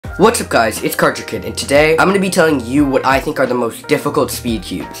What's up guys, it's Kid, and today I'm going to be telling you what I think are the most difficult speed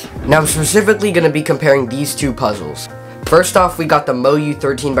cubes. Now I'm specifically going to be comparing these two puzzles. First off, we got the Moyu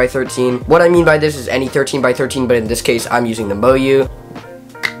 13x13. What I mean by this is any 13x13, but in this case I'm using the Moyu.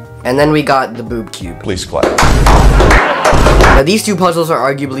 And then we got the boob cube. Please clap. Now these two puzzles are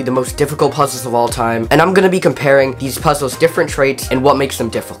arguably the most difficult puzzles of all time, and I'm going to be comparing these puzzles' different traits and what makes them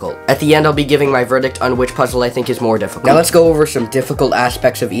difficult. At the end I'll be giving my verdict on which puzzle I think is more difficult. Now let's go over some difficult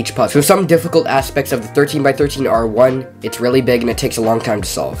aspects of each puzzle. So some difficult aspects of the 13x13 are: 1, it's really big and it takes a long time to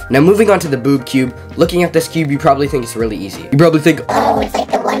solve. Now moving on to the boob cube, looking at this cube you probably think it's really easy. You probably think, oh, it's like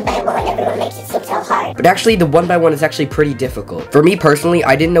the 1x1, everyone makes it seem so hard. But actually the 1x1 is actually pretty difficult. For me personally,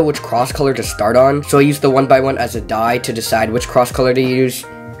 I didn't know which cross color to start on, so I used the 1x1 as a die to decide which cross color to use.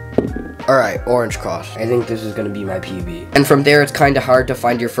 Alright, orange cross. I think this is gonna be my PB. And from there, it's kinda hard to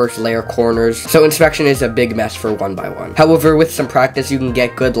find your first layer corners, so inspection is a big mess for 1x1. However, with some practice, you can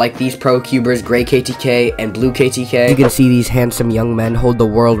get good like these pro cubers, gray KTK and blue KTK. You can see these handsome young men hold the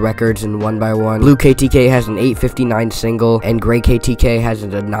world records in 1x1. Blue KTK has an 859 single, and gray KTK has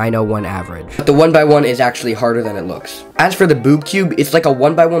a 901 average. But the 1x1 is actually harder than it looks. As for the boob cube, it's like a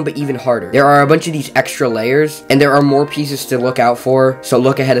 1x1 but even harder. There are a bunch of these extra layers, and there are more pieces to look out for, so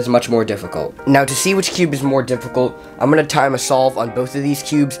look ahead is much more difficult. Now to see which cube is more difficult, I'm gonna time a solve on both of these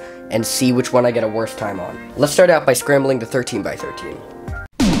cubes and see which one I get a worse time on. Let's start out by scrambling the 13x13.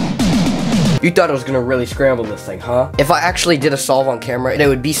 You thought I was gonna really scramble this thing, huh? If I actually did a solve on camera, it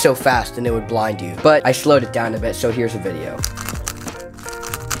would be so fast and it would blind you. But I slowed it down a bit, so here's a video.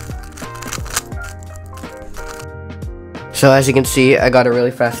 So as you can see, I got a really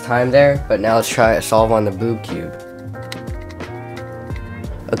fast time there, but now let's try a solve on the boob cube.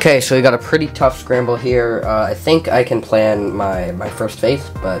 Okay, so we got a pretty tough scramble here. I think I can plan my first face,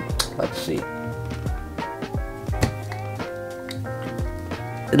 but let's see.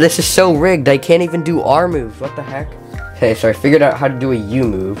 This is so rigged, I can't even do R moves, what the heck? Okay, so I figured out how to do a U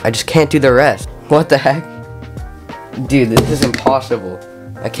move. I just can't do the rest. What the heck? Dude, this is impossible.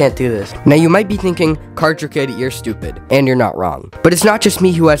 I can't do this. Now you might be thinking, Kid, you're stupid. And you're not wrong. But it's not just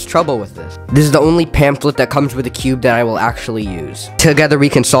me who has trouble with this. This is the only pamphlet that comes with a cube that I will actually use. Together we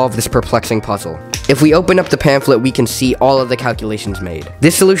can solve this perplexing puzzle. If we open up the pamphlet, we can see all of the calculations made.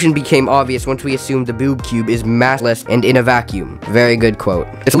 This solution became obvious once we assumed the boob cube is massless and in a vacuum. Very good quote.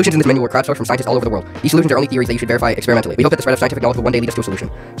 The solutions in this menu were crowdsourced from scientists all over the world. These solutions are only theories that you should verify experimentally. We hope that the spread of scientific knowledge will one day lead us to a solution.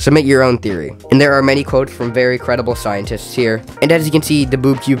 Submit your own theory. And there are many quotes from very credible scientists here. And as you can see, the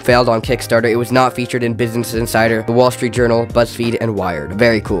boob cube failed on Kickstarter. It was not featured in Business Insider, The Wall Street Journal, BuzzFeed, and Wired.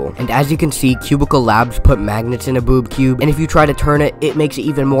 Very cool. And as you can see, Cubicle Labs put magnets in a boob cube, and if you try to turn it, it makes it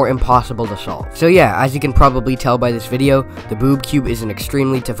even more impossible to solve. So yeah, as you can probably tell by this video, the boob cube is an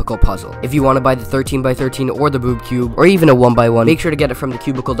extremely difficult puzzle. If you want to buy the 13x13 or the boob cube, or even a 1x1, make sure to get it from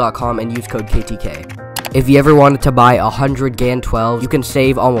thecubicle.com and use code KTK. If you ever wanted to buy 100 GAN 12s, you can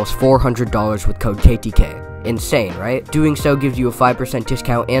save almost $400 with code KTK. Insane, right? Doing so gives you a 5%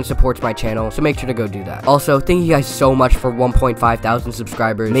 discount and supports my channel, so make sure to go do that. Also, thank you guys so much for 1.5 thousand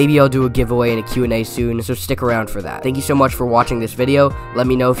subscribers. Maybe I'll do a giveaway and a Q&A soon, so stick around for that. Thank you so much for watching this video. Let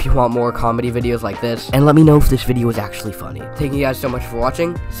me know if you want more comedy videos like this, and let me know if this video was actually funny. Thank you guys so much for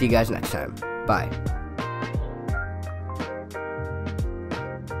watching. See you guys next time. Bye.